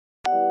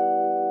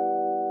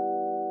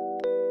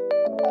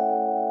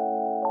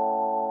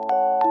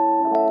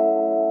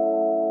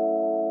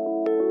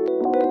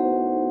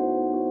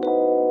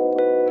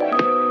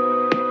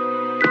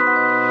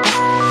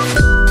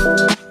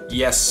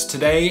yes,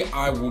 today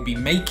I will be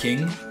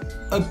making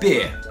a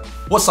beer.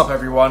 What's up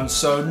everyone?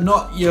 So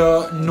not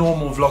your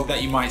normal vlog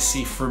that you might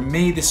see from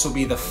me. This will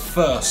be the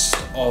first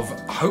of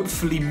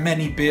hopefully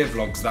many beer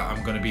vlogs that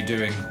I'm going to be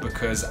doing,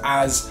 because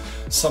as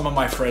some of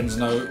my friends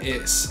know,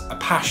 it's a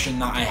passion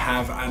that I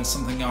have and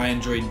something I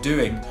enjoy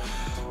doing.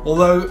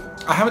 Although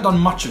I haven't done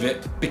much of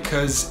it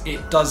because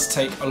it does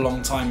take a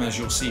long time, as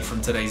you'll see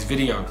from today's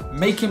video.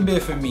 Making beer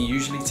for me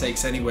usually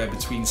takes anywhere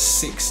between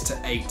 6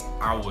 to 8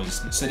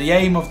 hours. So the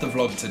aim of the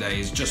vlog today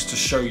is just to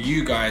show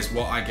you guys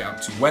what I get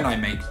up to when I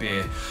make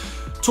beer.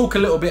 Talk a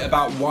little bit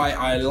about why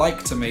I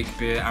like to make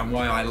beer and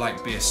why I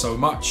like beer so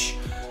much.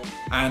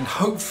 And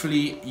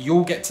hopefully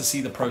you'll get to see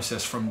the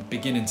process from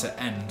beginning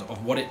to end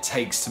of what it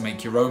takes to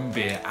make your own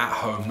beer at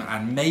home,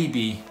 and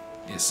maybe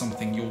it's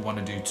something you'll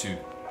want to do too.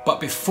 But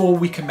before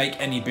we can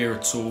make any beer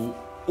at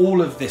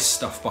all of this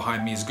stuff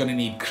behind me is going to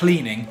need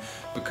cleaning,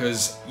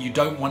 because you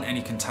don't want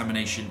any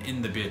contamination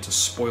in the beer to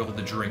spoil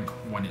the drink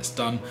when it's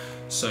done.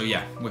 So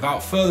yeah,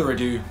 without further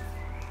ado,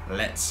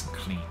 let's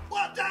clean.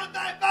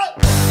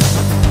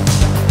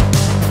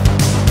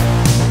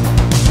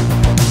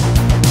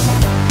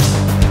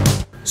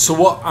 So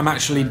what I'm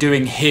actually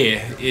doing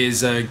here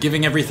is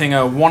giving everything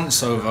a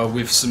once over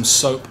with some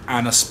soap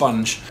and a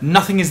sponge.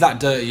 Nothing is that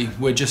dirty,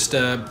 we're just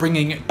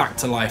bringing it back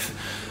to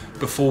life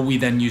before we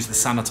then use the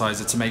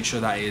sanitizer to make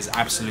sure that it is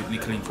absolutely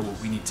clean for what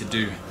we need to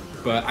do.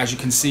 But as you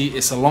can see,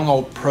 it's a long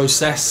old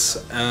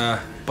process,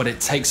 but it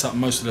takes up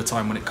most of the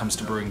time when it comes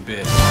to brewing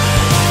beer.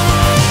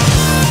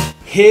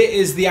 Here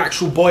is the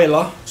actual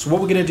boiler. So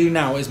what we're gonna do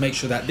now is make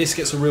sure that this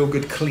gets a real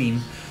good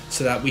clean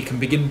so that we can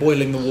begin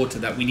boiling the water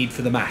that we need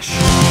for the mash.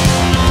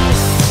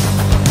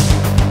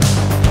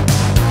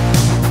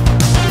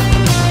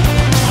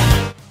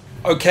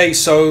 Okay,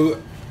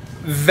 so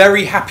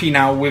very happy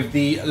now with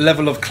the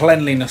level of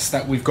cleanliness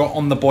that we've got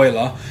on the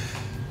boiler.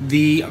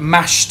 The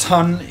mash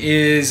tun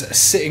is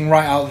sitting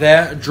right out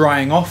there,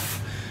 drying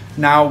off.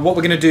 Now what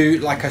we're going to do,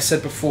 like I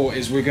said before,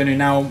 is we're going to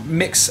now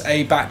mix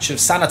a batch of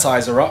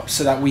sanitizer up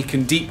so that we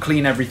can deep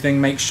clean everything,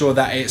 make sure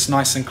that it's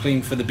nice and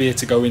clean for the beer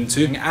to go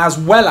into, as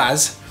well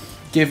as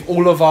give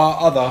all of our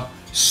other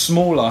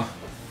smaller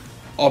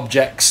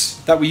objects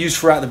that we use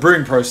throughout the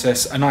brewing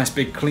process a nice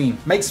big clean.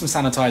 Make some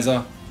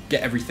sanitizer,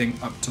 get everything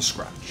up to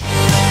scratch.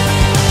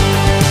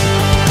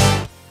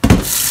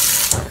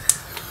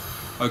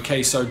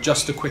 Okay, so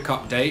just a quick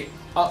update.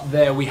 Up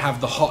there we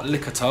have the hot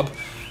liquor tub,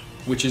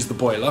 which is the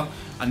boiler,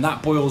 and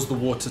that boils the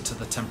water to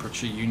the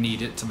temperature you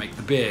need it to make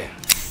the beer.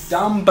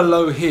 Down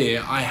below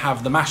here I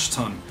have the mash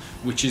tun,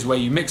 which is where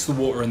you mix the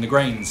water and the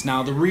grains.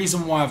 Now the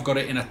reason why I've got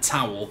it in a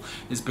towel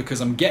is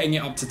because I'm getting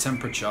it up to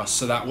temperature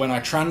so that when I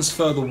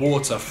transfer the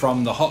water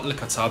from the hot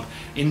liquor tub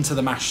into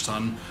the mash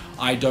tun,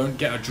 I don't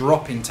get a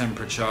drop in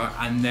temperature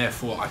and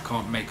therefore I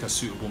can't make a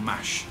suitable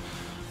mash.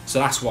 So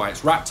that's why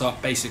it's wrapped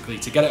up, basically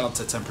to get it up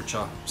to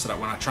temperature so that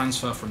when I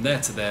transfer from there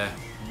to there,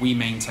 we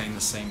maintain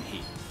the same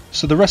heat.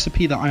 So the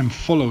recipe that I'm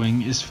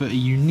following is for a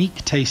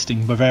unique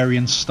tasting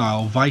Bavarian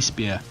style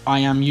Weissbier. I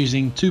am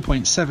using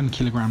 2.7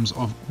 kilograms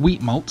of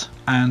wheat malt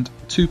and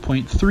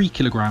 2.3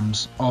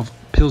 kilograms of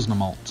Pilsner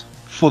malt.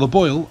 For the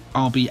boil,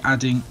 I'll be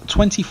adding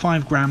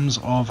 25 grams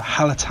of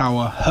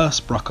Hallertauer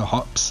Hersbrucker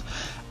hops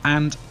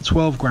and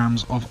 12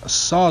 grams of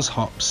Saaz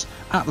hops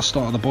at the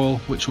start of the boil,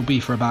 which will be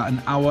for about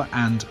an hour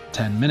and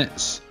 10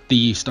 minutes. The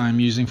yeast I'm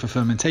using for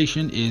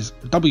fermentation is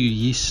W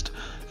yeast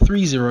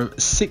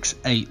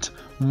 3068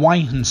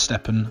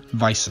 Weihensteppen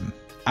Weissen.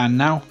 And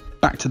now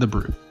back to the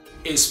brew.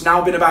 It's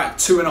now been about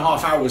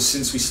 2.5 hours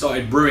since we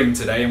started brewing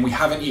today, and we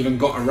haven't even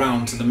got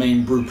around to the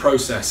main brew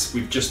process.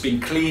 We've just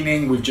been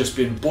cleaning, we've just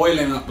been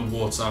boiling up the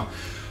water.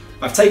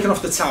 I've taken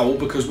off the towel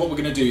because what we're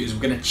going to do is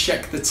we're going to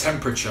check the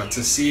temperature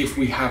to see if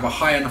we have a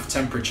high enough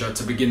temperature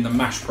to begin the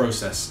mash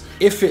process.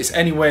 If it's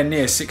anywhere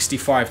near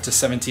 65 to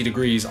 70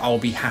 degrees, I'll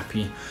be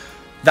happy.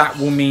 That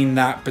will mean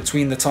that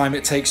between the time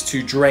it takes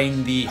to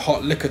drain the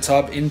hot liquor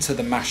tub into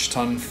the mash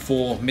tun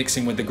for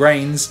mixing with the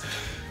grains,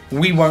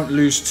 we won't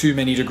lose too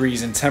many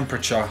degrees in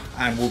temperature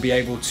and we'll be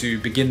able to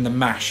begin the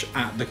mash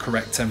at the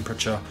correct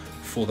temperature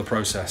for the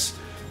process.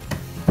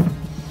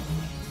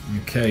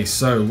 Okay,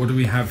 so what do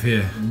we have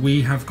here?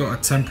 We have got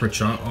a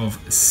temperature of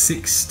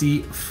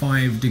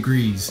 65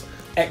 degrees.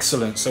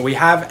 Excellent, so we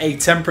have a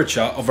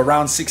temperature of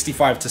around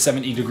 65 to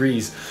 70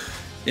 degrees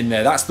in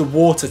there. That's the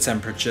water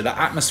temperature. The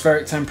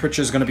atmospheric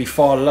temperature is going to be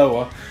far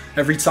lower.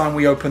 Every time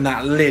we open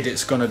that lid,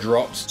 it's going to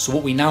drop. So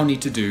what we now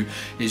need to do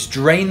is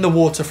drain the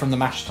water from the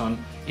mash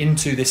tun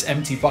into this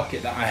empty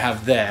bucket that I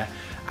have there,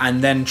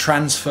 and then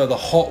transfer the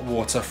hot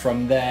water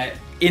from there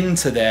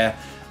into there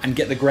and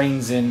get the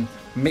grains in,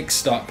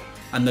 mixed up,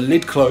 and the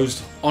lid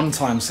closed on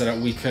time so that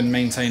we can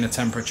maintain a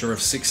temperature of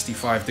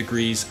 65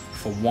 degrees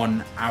for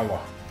 1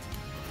 hour.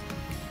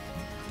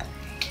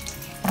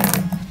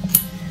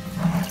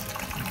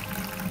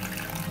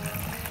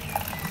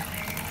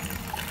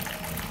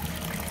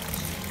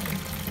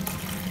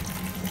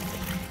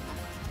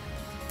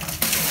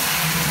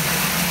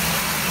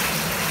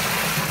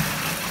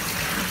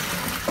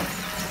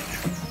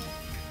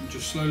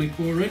 Just slowly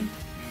pour in.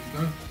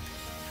 There we go.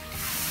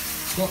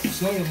 Stop,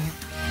 slow down.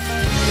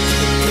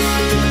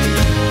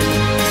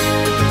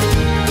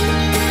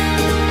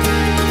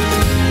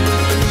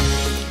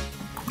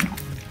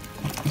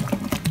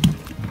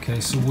 Okay,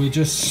 so we're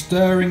just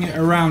stirring it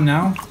around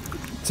now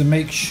to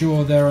make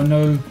sure there are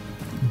no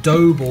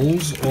dough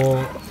balls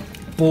or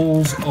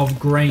balls of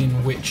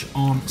grain which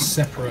aren't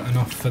separate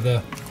enough for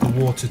the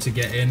water to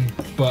get in.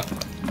 But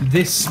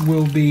this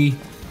will be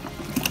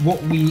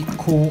what we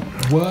call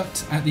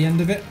wort at the end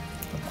of it.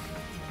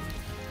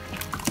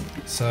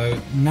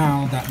 So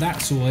now that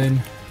that's all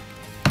in,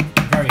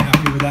 I'm very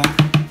happy with that.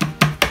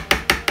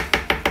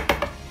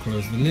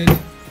 Close the lid,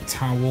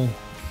 towel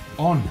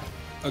on.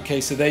 Okay,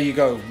 so there you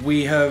go.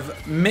 We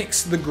have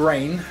mixed the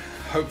grain.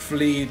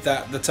 Hopefully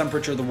that the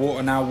temperature of the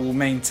water now will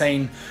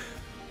maintain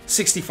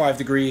 65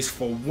 degrees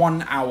for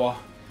 1 hour,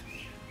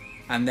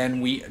 and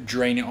then we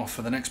drain it off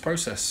for the next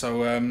process.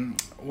 So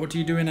what do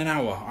you do in an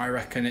hour? I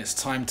reckon it's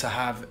time to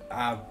have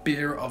a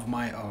beer of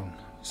my own.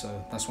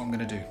 So that's what I'm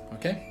gonna do,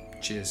 okay?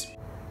 Cheers.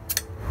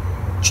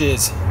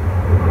 Cheers.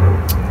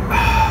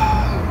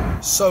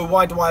 So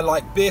why do I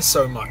like beer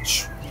so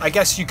much? I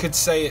guess you could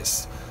say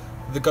it's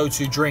the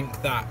go-to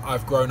drink that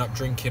I've grown up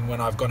drinking when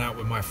I've gone out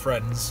with my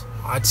friends.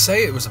 I'd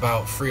say it was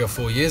about 3 or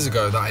 4 years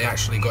ago that I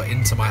actually got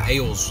into my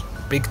ales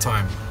big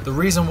time. The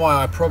reason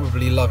why I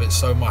probably love it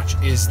so much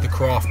is the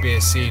craft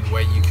beer scene,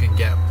 where you can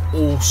get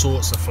all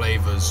sorts of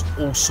flavors,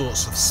 all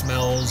sorts of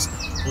smells,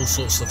 all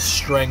sorts of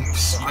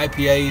strengths.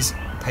 IPAs,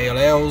 pale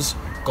ales,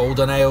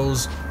 golden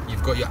ales,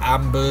 you've got your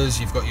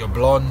ambers, you've got your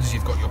blondes,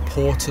 you've got your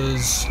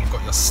porters, you've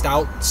got your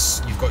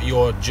stouts, you've got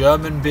your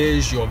German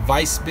beers, your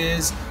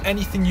Weissbiers.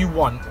 Anything you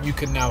want, you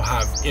can now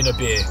have in a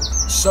beer.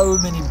 So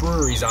many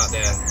breweries out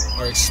there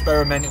are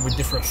experimenting with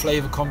different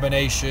flavor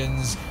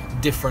combinations,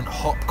 different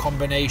hop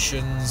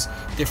combinations,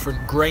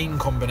 different grain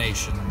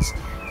combinations,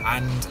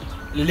 and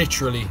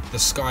literally the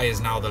sky is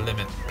now the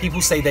limit.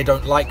 People say they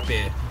don't like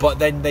beer, but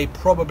then they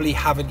probably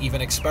haven't even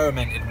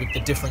experimented with the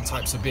different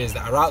types of beers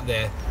that are out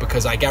there,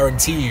 because I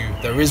guarantee you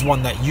there is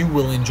one that you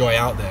will enjoy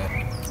out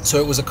there. So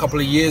it was a couple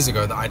of years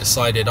ago that I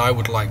decided I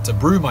would like to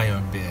brew my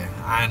own beer,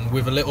 and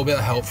with a little bit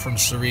of help from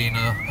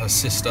Serena, her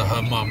sister,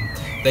 her mum,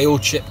 they all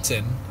chipped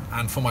in.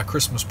 And for my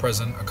Christmas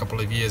present a couple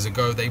of years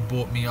ago, they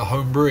bought me a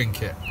home brewing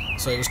kit.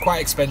 So it was quite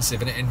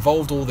expensive, and it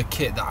involved all the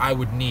kit that I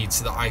would need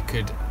so that I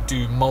could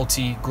do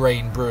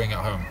multi-grain brewing at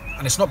home.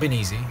 And it's not been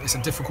easy. It's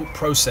a difficult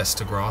process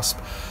to grasp.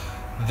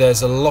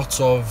 There's a lot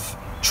of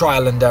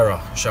trial and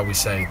error, shall we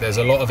say. There's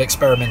a lot of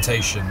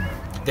experimentation.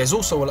 There's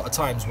also a lot of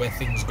times where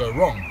things go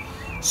wrong.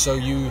 So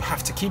you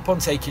have to keep on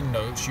taking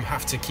notes, you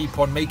have to keep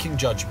on making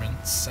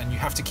judgments, and you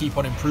have to keep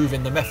on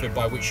improving the method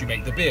by which you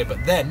make the beer.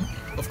 But then,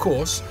 of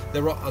course,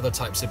 there are other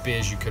types of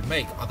beers you could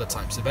make, other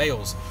types of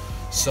ales.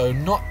 So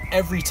not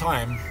every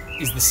time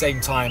is the same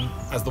time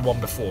as the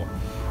one before.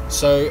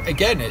 So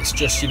again, it's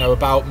just,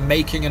 about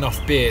making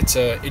enough beer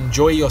to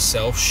enjoy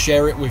yourself,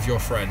 share it with your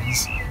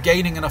friends,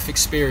 gaining enough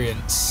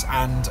experience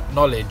and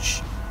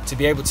knowledge to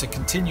be able to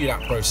continue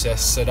that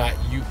process so that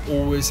you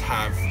always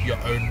have your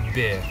own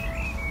beer.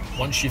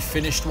 Once you've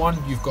finished one,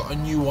 you've got a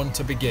new one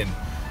to begin.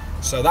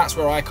 So that's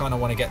where I kind of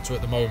want to get to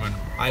at the moment.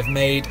 I've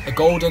made a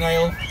golden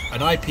ale,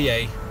 an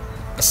IPA,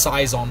 a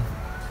saison,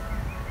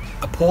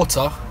 a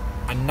porter,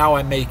 and now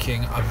I'm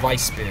making a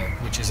Weissbier,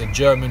 which is a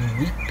German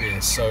wheat beer.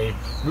 So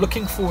I'm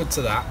looking forward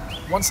to that.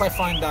 Once I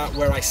find out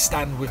where I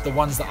stand with the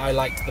ones that I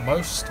liked the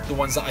most, the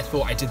ones that I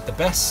thought I did the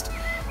best,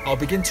 I'll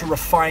begin to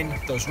refine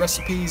those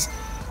recipes,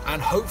 and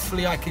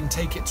hopefully I can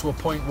take it to a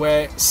point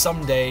where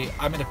someday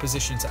I'm in a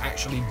position to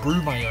actually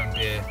brew my own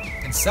beer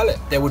and sell it.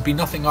 There would be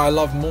nothing I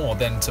love more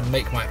than to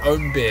make my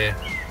own beer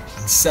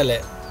and sell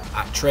it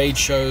at trade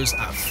shows,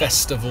 at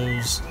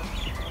festivals,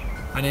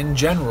 and in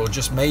general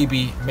just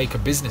maybe make a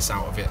business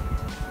out of it.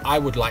 I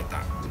would like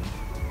that.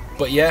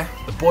 But yeah,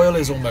 the boil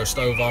is almost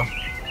over,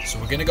 so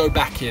we're going to go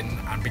back in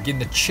and begin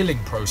the chilling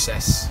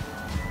process,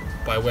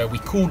 by where we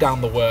cool down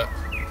the wort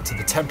to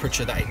the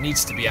temperature that it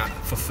needs to be at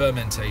for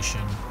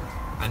fermentation,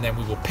 and then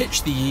we will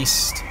pitch the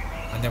yeast,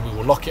 and then we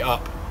will lock it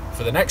up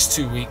for the next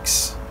 2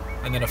 weeks,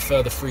 and then a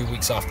further 3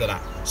 weeks after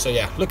that. So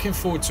yeah, looking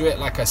forward to it.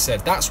 Like I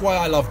said, that's why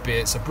I love beer.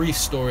 It's a brief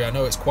story. I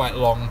know it's quite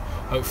long.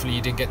 Hopefully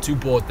you didn't get too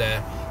bored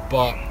there,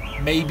 but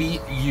maybe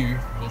you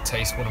will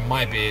taste one of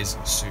my beers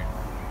soon.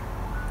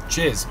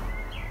 Cheers.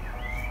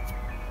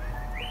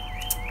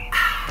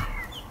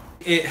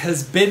 It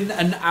has been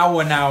an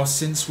hour now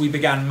since we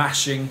began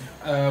mashing,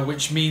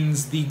 which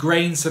means the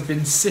grains have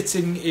been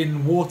sitting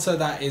in water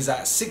that is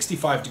at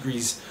 65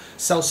 degrees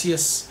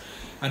Celsius,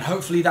 and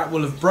hopefully that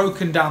will have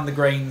broken down the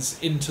grains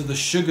into the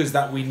sugars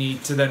that we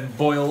need to then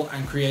boil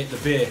and create the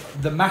beer.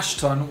 The mash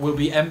tun will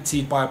be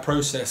emptied by a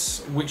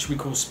process which we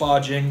call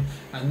sparging,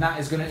 and that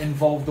is going to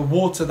involve the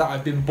water that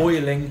I've been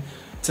boiling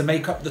to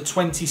make up the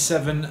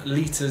 27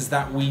 litres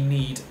that we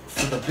need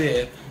for the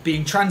beer,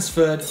 being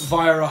transferred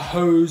via a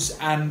hose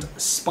and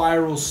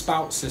spiral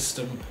spout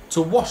system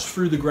to wash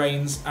through the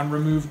grains and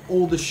remove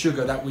all the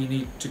sugar that we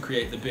need to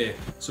create the beer.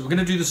 So we're going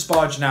to do the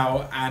sparge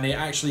now, and it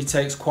actually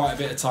takes quite a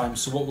bit of time.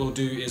 So what we'll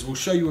do is we'll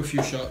show you a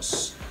few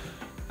shots,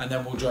 and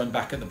then we'll join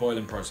back at the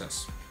boiling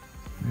process.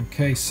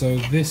 Okay, so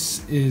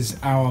this is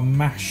our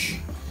mash,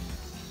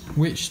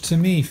 which to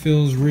me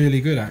feels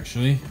really good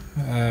actually.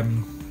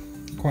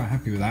 Quite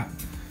happy with that.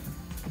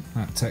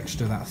 That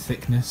texture, that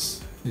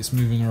thickness. It's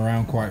moving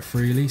around quite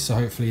freely, so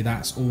hopefully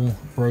that's all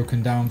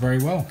broken down very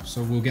well.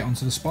 So we'll get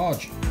onto the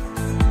sparge.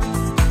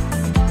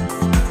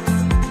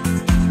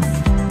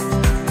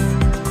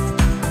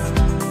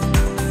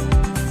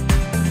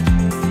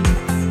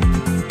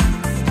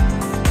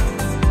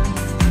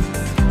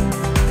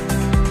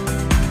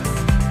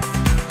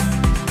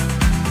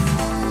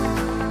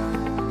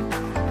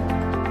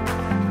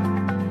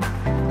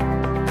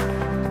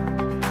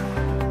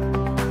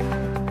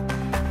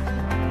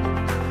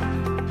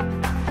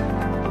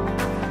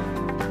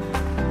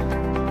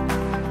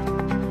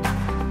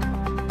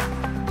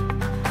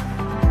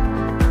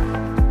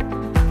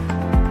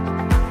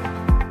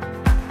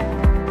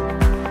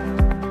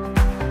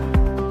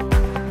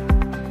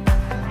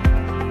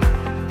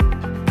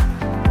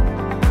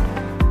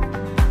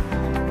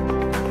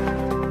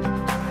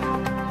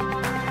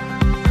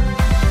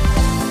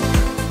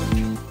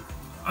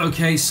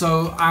 Okay,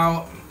 so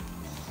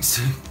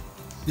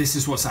this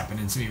is what's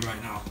happening to me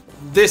right now.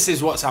 This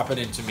is what's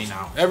happening to me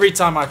now. Every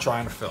time I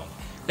try and film.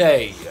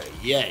 Hey,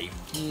 yay.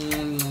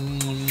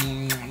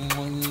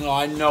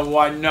 I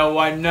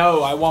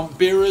know. I want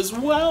beer as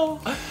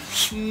well.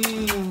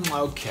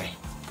 Okay,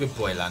 good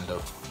boy,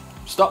 Lando.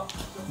 Stop.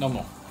 No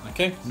more.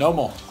 Okay, no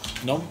more.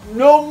 No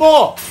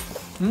more.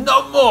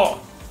 No more.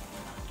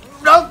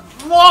 No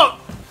more.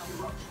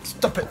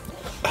 Stop it.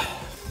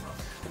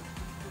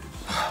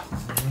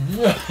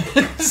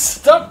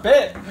 Stop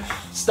it!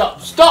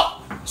 Stop!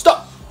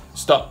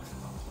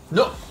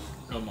 No!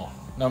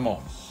 No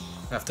more.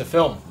 I have to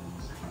film.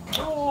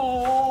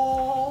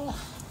 Oh,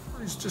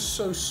 it's just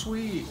so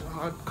sweet.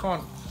 I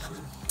can't.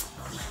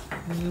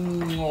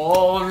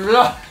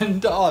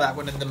 Oh, that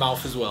went in the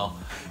mouth as well.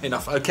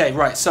 Enough. Okay,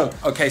 right. So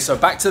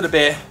back to the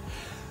beer.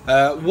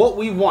 What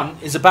we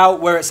want is about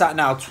where it's at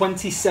now,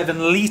 27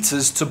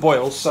 litres to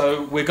boil.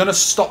 So we're gonna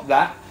stop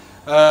that.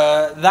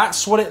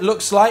 That's what it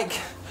looks like.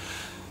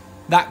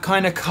 That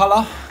kind of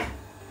colour.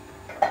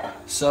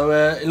 So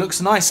it looks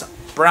nice,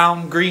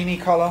 brown, greeny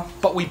colour.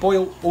 But we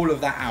boil all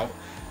of that out,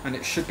 and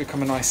it should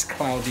become a nice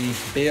cloudy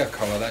beer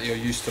colour that you're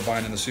used to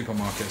buying in the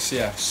supermarkets.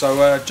 Yeah.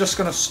 So just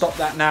gonna stop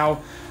that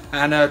now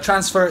and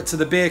transfer it to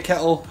the beer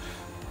kettle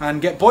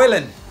and get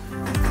boiling.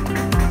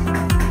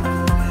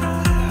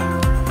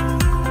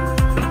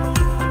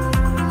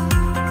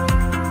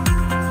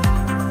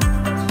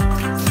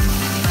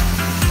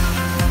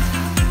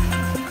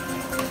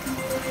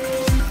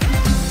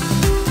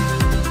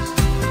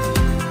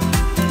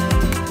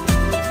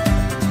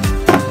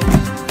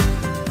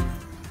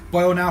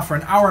 Boil now for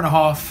an hour and a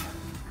half.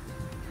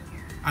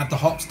 Add the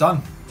hops,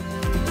 done.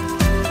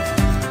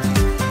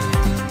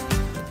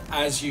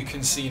 As you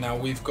can see now,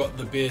 we've got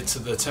the beer to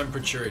the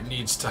temperature it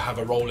needs to have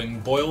a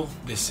rolling boil.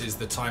 This is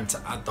the time to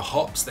add the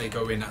hops. They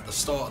go in at the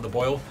start of the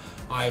boil.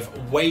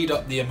 I've weighed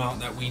up the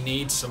amount that we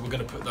need, so we're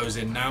going to put those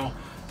in now,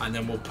 and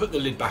then we'll put the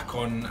lid back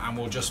on, and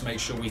we'll just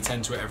make sure we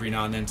tend to it every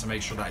now and then to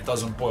make sure that it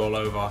doesn't boil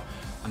over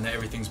and that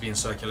everything's being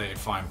circulated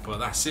fine. But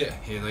that's it.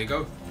 Here they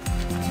go.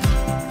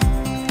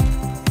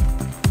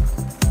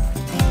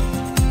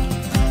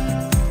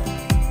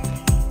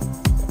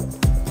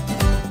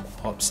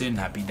 Hops in,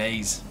 happy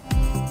days.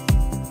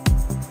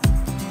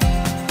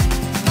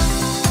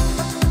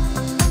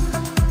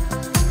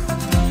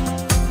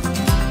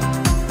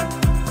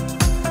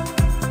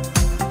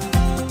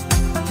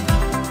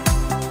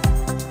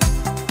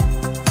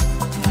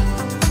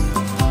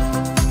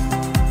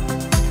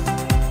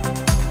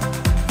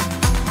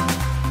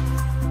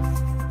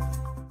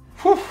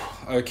 Whew.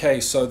 Okay,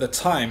 so the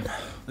time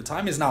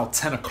is now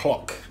 10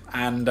 o'clock,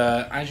 and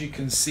as you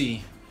can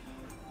see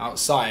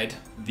outside,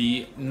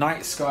 the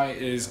night sky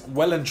is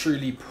well and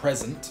truly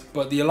present,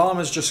 but the alarm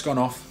has just gone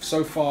off.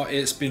 So far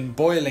it's been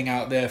boiling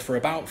out there for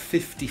about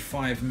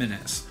 55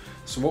 minutes.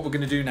 So what we're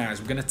going to do now is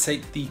we're going to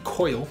take the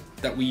coil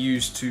that we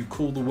use to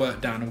cool the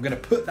wort down, and we're going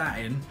to put that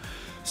in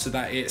so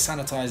that it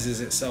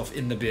sanitizes itself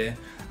in the beer,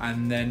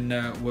 and then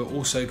we're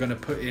also going to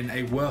put in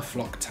a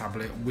Werflock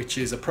tablet, which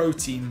is a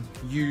protein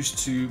used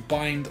to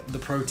bind the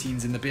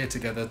proteins in the beer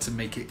together to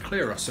make it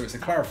clearer. So it's a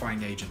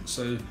clarifying agent.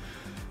 So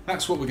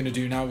that's what we're going to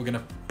do now. We're going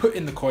to put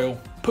in the coil,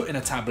 put in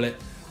a tablet,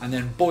 and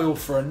then boil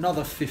for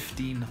another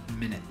 15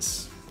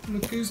 minutes.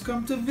 Look who's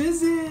come to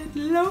visit,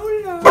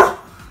 Lola.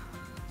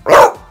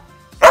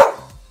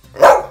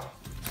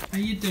 How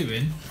you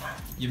doing?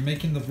 You're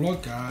making the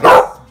vlog,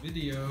 guys.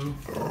 Video.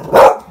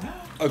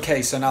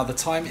 Okay, so now the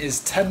time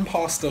is 10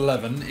 past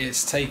 11.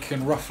 It's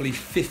taken roughly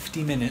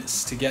 50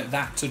 minutes to get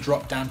that to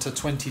drop down to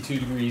 22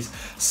 degrees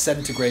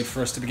centigrade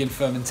for us to begin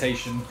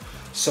fermentation.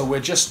 So we're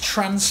just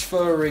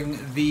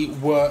transferring the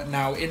wort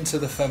now into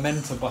the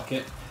fermenter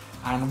bucket,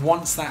 and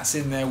once that's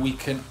in there we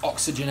can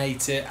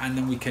oxygenate it, and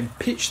then we can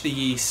pitch the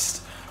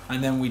yeast,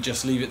 and then we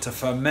just leave it to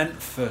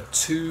ferment for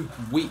 2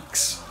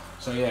 weeks.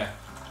 So yeah,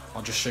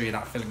 I'll just show you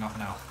that filling up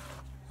now.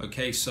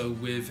 Okay, so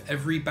with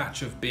every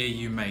batch of beer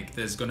you make,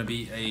 there's going to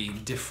be a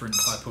different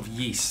type of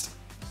yeast.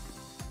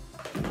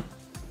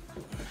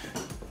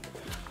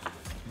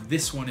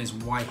 This one is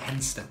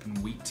Weihensteppen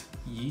wheat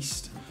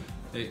yeast.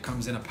 It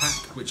comes in a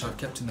pack, which I've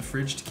kept in the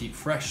fridge to keep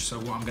fresh. So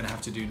what I'm gonna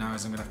have to do now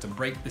is I'm gonna have to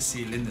break the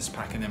seal in this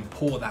pack and then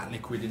pour that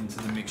liquid into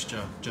the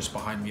mixture just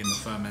behind me in the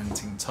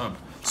fermenting tub.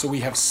 So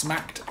we have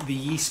smacked the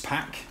yeast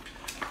pack,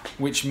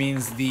 which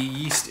means the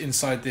yeast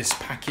inside this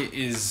packet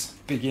is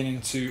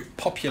beginning to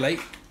populate.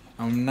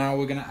 And now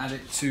we're gonna add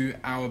it to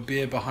our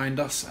beer behind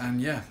us,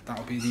 and yeah,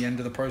 that'll be the end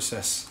of the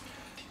process.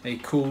 A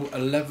cool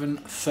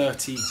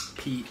 11:30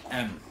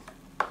 p.m.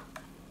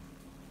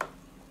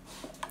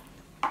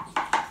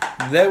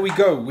 There we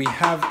go, we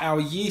have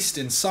our yeast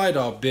inside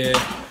our beer,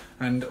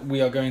 and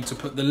we are going to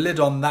put the lid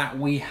on that.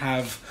 We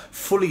have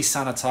fully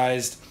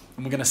sanitized,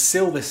 and we're going to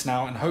seal this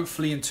now, and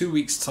hopefully in 2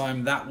 weeks'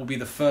 time that will be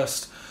the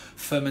first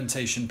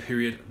fermentation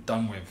period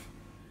done with.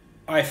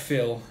 I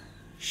feel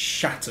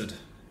shattered.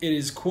 It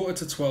is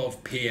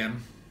 11:45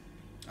 p.m.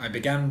 I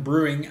began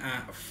brewing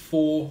at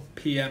 4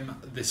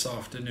 p.m. this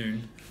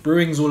afternoon.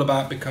 Brewing's all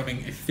about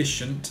becoming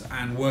efficient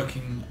and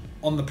working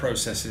on the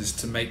processes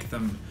to make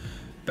them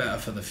better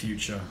for the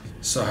future.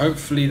 So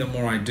hopefully the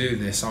more I do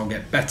this, I'll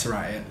get better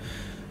at it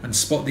and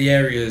spot the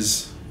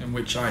areas in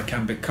which I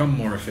can become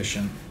more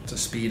efficient to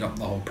speed up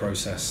the whole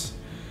process.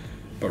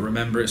 But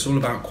remember, it's all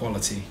about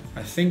quality.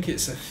 I think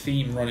it's a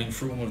theme running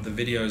through all of the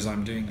videos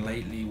I'm doing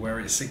lately, where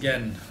it's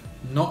again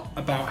not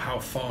about how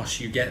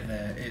fast you get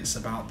there, it's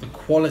about the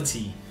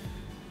quality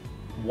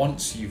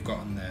once you've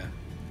gotten there.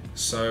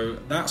 So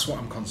that's what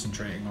I'm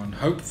concentrating on.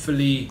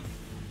 Hopefully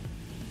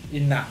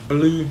in that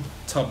blue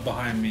tub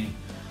behind me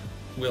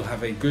we'll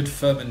have a good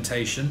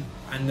fermentation,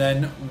 and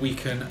then we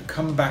can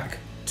come back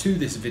to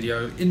this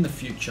video in the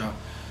future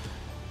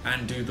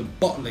and do the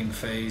bottling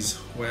phase,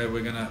 where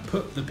we're going to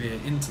put the beer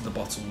into the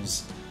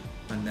bottles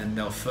and then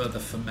they'll further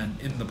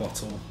ferment in the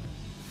bottle,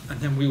 and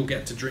then we will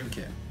get to drink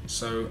it.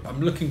 So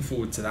I'm looking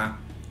forward to that.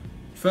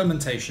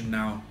 Fermentation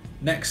now,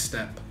 next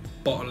step,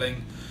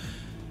 bottling,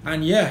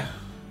 and yeah,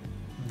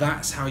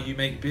 that's how you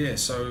make beer.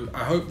 So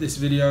I hope this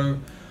video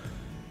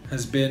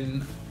has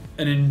been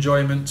an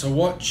enjoyment to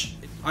watch.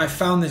 I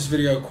found this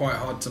video quite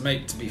hard to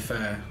make, to be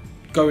fair.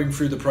 Going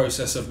through the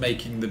process of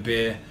making the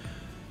beer,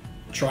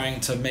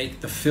 trying to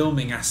make the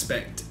filming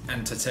aspect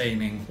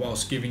entertaining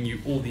whilst giving you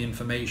all the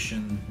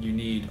information you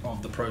need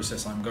of the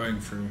process I'm going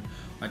through.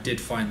 I did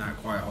find that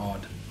quite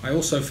hard. I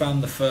also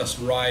found the first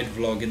ride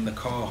vlog in the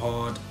car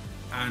hard,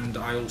 and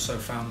I also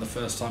found the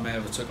first time I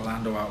ever took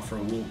Lando out for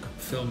a walk,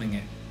 filming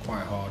it,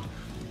 quite hard.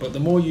 But the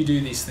more you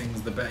do these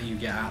things, the better you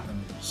get at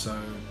them. So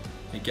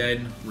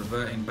again,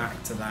 reverting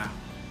back to that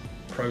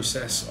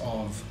process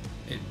of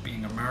it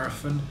being a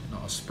marathon,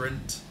 not a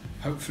sprint.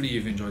 Hopefully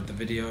you've enjoyed the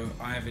video.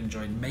 I have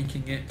enjoyed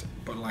making it,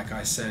 but like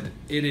I said,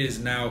 it is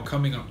now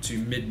coming up to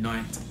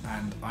midnight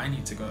and I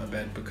need to go to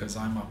bed because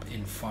I'm up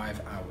in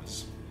 5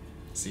 hours.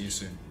 See you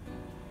soon.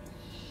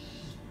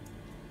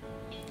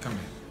 Come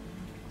here.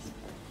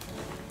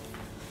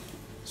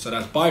 So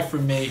that's bye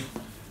from me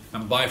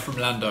and bye from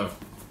Lando.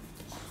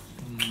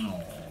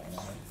 No.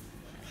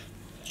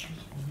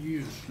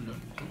 Yes, Lando.